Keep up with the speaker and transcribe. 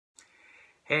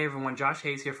Hey everyone, Josh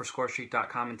Hayes here for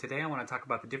ScoreStreak.com, and today I want to talk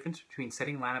about the difference between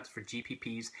setting lineups for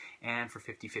GPPs and for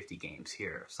 50-50 games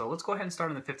here. So let's go ahead and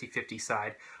start on the 50-50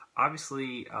 side.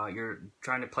 Obviously, you're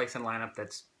trying to place a lineup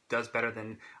that does better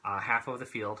than half of the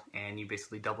field, and you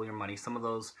basically double your money. Some of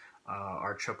those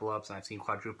are triple ups, and I've seen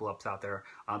quadruple ups out there.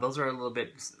 Those are a little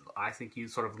bit, I think you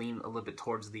sort of lean a little bit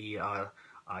towards the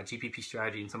GPP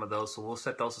strategy in some of those, so we'll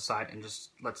set those aside and just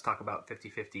let's talk about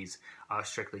 50-50s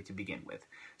strictly to begin with.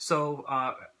 So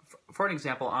for an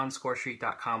example, on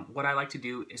ScoreStreak.com, what I like to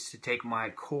do is to take my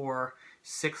core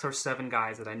 6 or 7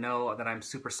 guys that I know that I'm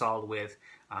super solid with,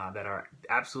 that are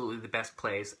absolutely the best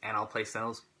plays, and I'll place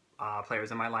those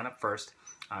players in my lineup first.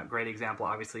 Great example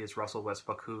obviously is Russell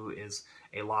Westbrook, who is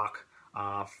a lock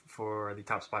for the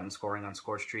top spot in scoring on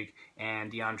ScoreStreak,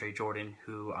 and DeAndre Jordan,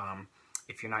 who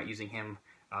if you're not using him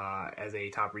as a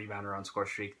top rebounder on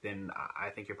ScoreStreak, then I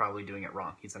think you're probably doing it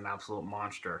wrong. He's an absolute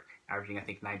monster, averaging I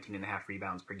think 19.5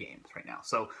 rebounds per game right now.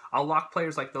 So I'll lock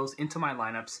players like those into my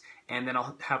lineups, and then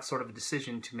I'll have sort of a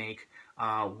decision to make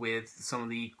with some of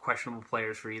the questionable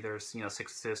players for either 6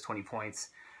 assists, 20 points,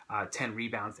 10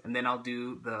 rebounds, and then I'll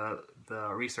do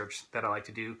the research that I like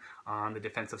to do on the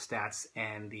defensive stats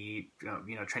and the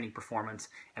training performance,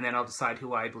 and then I'll decide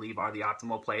who I believe are the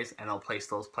optimal plays, and I'll place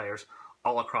those players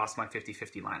all across my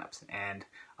 50-50 lineups, and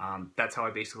that's how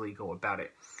I basically go about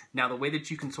it. Now, the way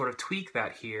that you can sort of tweak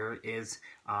that here is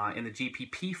in the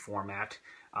GPP format.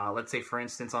 Let's say, for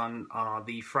instance, on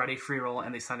the Friday free roll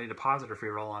and the Sunday depositor free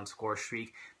roll on ScoreStreak,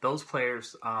 those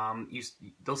players,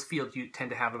 those fields, you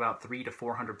tend to have about 300 to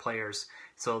 400 players,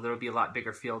 so there will be a lot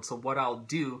bigger field. So what I'll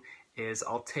do is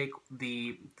I'll take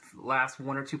the last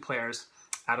 1 or 2 players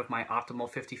out of my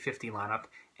optimal 50-50 lineup,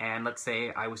 and let's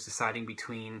say I was deciding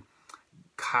between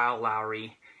Kyle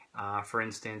Lowry, for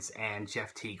instance, and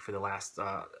Jeff Teague for the last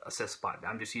assist spot.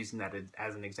 I'm just using that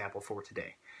as an example for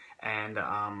today. And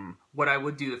what I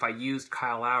would do if I used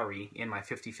Kyle Lowry in my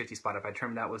 50-50 spot, if I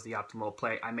determined that was the optimal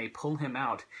play, I may pull him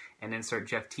out and insert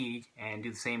Jeff Teague and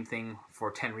do the same thing for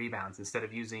 10 rebounds. Instead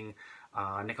of using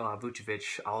Nikola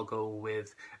Vucevic, I'll go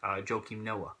with Joakim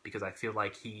Noah, because I feel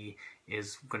like he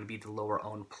is going to be the lower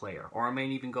owned player. Or I may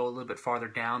even go a little bit farther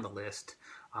down the list,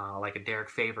 like a Derek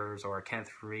Favors or a Kenneth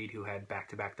Faried, who had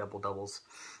back-to-back double-doubles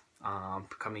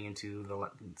coming into the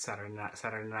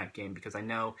Saturday night game, because I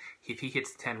know if he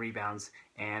hits 10 rebounds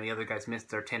and the other guys miss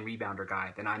their 10 rebounder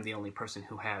guy, then I'm the only person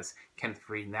who has Kenneth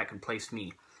Faried, and that can place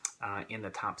me in the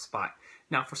top spot.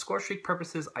 Now, for ScoreStreak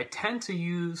purposes, I tend to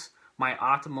use my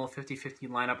optimal 50-50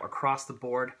 lineup across the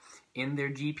board in their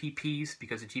GPPs,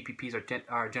 because the GPPs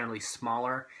are generally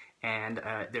smaller, and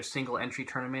they're single entry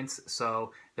tournaments,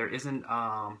 so there isn't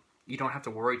you don't have to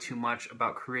worry too much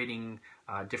about creating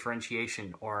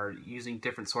differentiation or using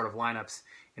different sort of lineups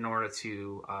in order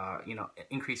to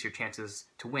increase your chances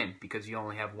to win, because you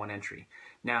only have 1 entry.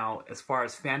 Now, as far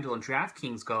as FanDuel and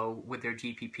DraftKings go with their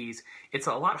GPPs, it's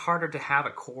a lot harder to have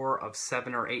a core of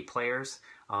 7 or 8 players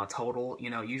total.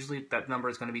 Usually that number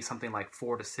is going to be something like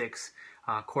 4 to 6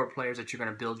 core players that you're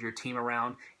going to build your team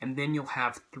around, and then you'll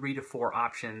have 3 to 4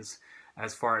 options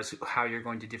as far as how you're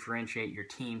going to differentiate your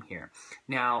team here.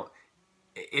 Now,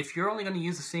 if you're only going to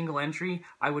use a single entry,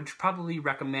 I would probably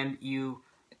recommend you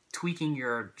tweaking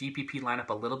your GPP lineup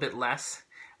a little bit less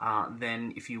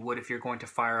than if you would if you're going to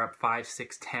fire up 5,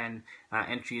 6, 10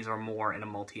 entries or more in a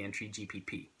multi-entry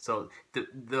GPP. So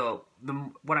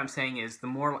what I'm saying is, the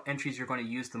more entries you're going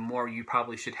to use, the more you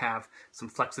probably should have some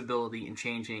flexibility in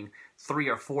changing 3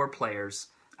 or 4 players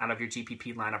out of your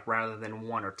GPP lineup rather than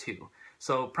 1 or 2.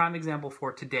 So prime example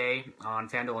for today on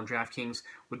FanDuel and DraftKings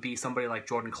would be somebody like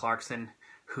Jordan Clarkson,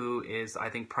 who is, I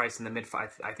think, priced in the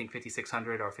I think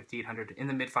 5,600 or 5,800, in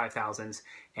the mid 5,000s,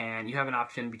 and you have an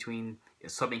option between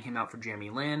subbing him out for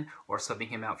Jeremy Lin or subbing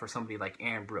him out for somebody like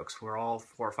Aaron Brooks. We're all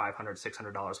 $400,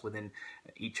 $500, $600 within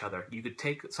each other. You could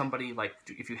take somebody like,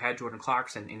 if you had Jordan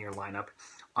Clarkson in your lineup,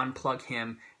 unplug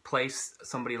him, place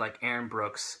somebody like Aaron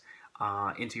Brooks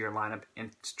into your lineup, and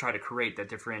try to create that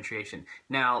differentiation.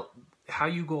 Now, how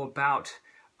you go about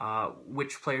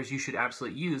which players you should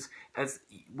absolutely use, as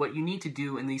what you need to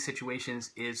do in these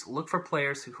situations is look for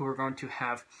players who are going to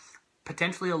have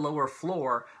potentially a lower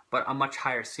floor but a much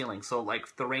higher ceiling. So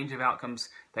like the range of outcomes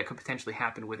that could potentially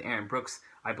happen with Aaron Brooks,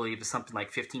 I believe, is something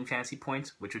like 15 fantasy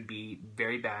points, which would be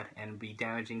very bad and be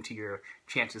damaging to your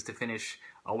chances to finish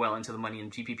well into the money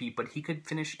in GPP. But he could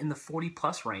finish in the 40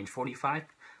 plus range, 45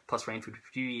 plus range, which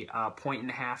would be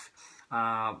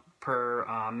 1.5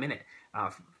 per minute.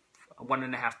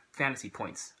 1.5 fantasy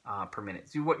points per minute.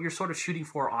 So what you're sort of shooting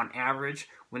for on average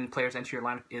when players enter your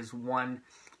lineup is 1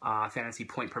 fantasy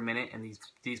point per minute, and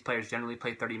these players generally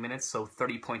play 30 minutes, so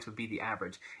 30 points would be the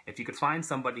average. If you could find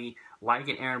somebody like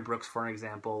an Aaron Brooks, for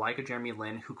example, like a Jeremy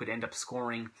Lin, who could end up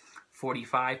scoring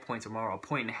 45 points or more, a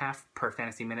point and a half per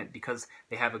fantasy minute, because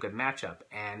they have a good matchup.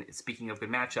 And speaking of good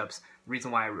matchups, the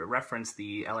reason why I reference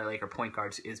the LA Laker point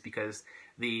guards is because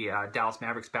the Dallas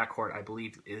Mavericks backcourt, I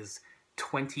believe, is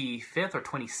 25th or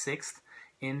 26th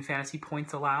in fantasy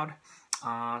points allowed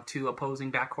to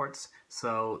opposing backcourts.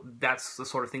 So that's the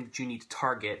sort of thing that you need to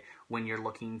target when you're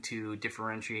looking to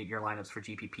differentiate your lineups for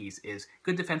GPPs, is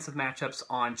good defensive matchups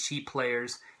on cheap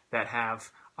players that have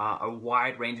a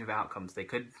wide range of outcomes. They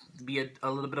could be a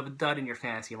little bit of a dud in your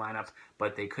fantasy lineup,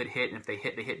 but they could hit, and if they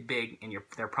hit big, and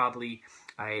they're probably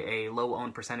a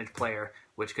low-owned percentage player,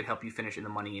 which could help you finish in the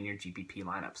money in your GPP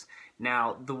lineups.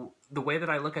 Now, the way that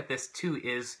I look at this too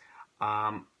is,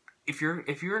 if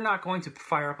you're not going to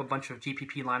fire up a bunch of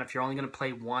GPP lineups, you're only going to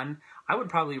play one, I would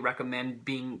probably recommend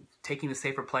taking the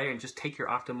safer player and just take your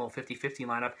optimal 50-50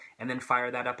 lineup and then fire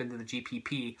that up into the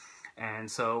GPP.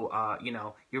 And so, you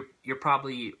know, you're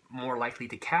probably more likely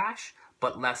to cash,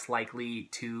 but less likely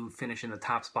to finish in the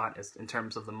top spot in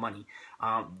terms of the money.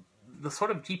 The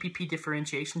sort of GPP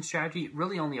differentiation strategy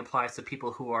really only applies to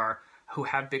people who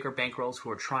have bigger bankrolls,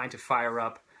 who are trying to fire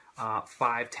up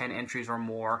 5, 10 entries or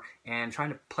more, and trying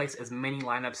to place as many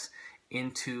lineups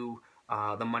into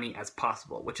the money as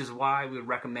possible, which is why we would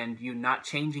recommend you not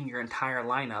changing your entire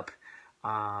lineup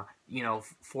you know,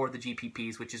 for the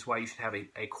GPPs, which is why you should have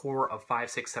a core of 5,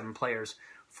 6, 7 players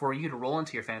for you to roll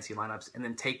into your fantasy lineups, and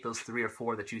then take those 3 or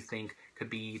 4 that you think could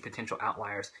be potential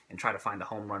outliers and try to find the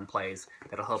home run plays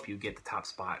that'll help you get the top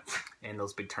spot in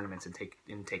those big tournaments and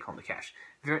take home the cash.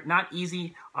 Not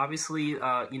easy, obviously.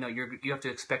 You know, you have to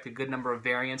expect a good number of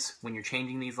variants when you're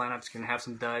changing these lineups. You're gonna have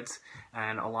some duds,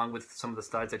 and along with some of the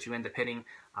studs that you end up hitting.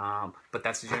 But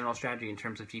that's the general strategy in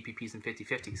terms of GPPs and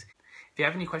 50-50s. If you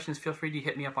have any questions, feel free to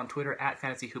hit me up on Twitter at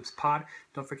FantasyHoopsPod.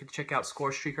 Don't forget to check out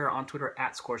ScoreStreaker on Twitter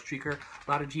at ScoreStreaker.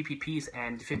 A lot of GPPs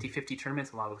and 50-50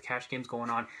 tournaments, a lot of cash games going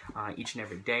on each and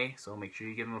every day. So make sure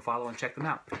you give them a follow and check them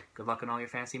out. Good luck in all your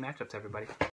fantasy matchups, everybody.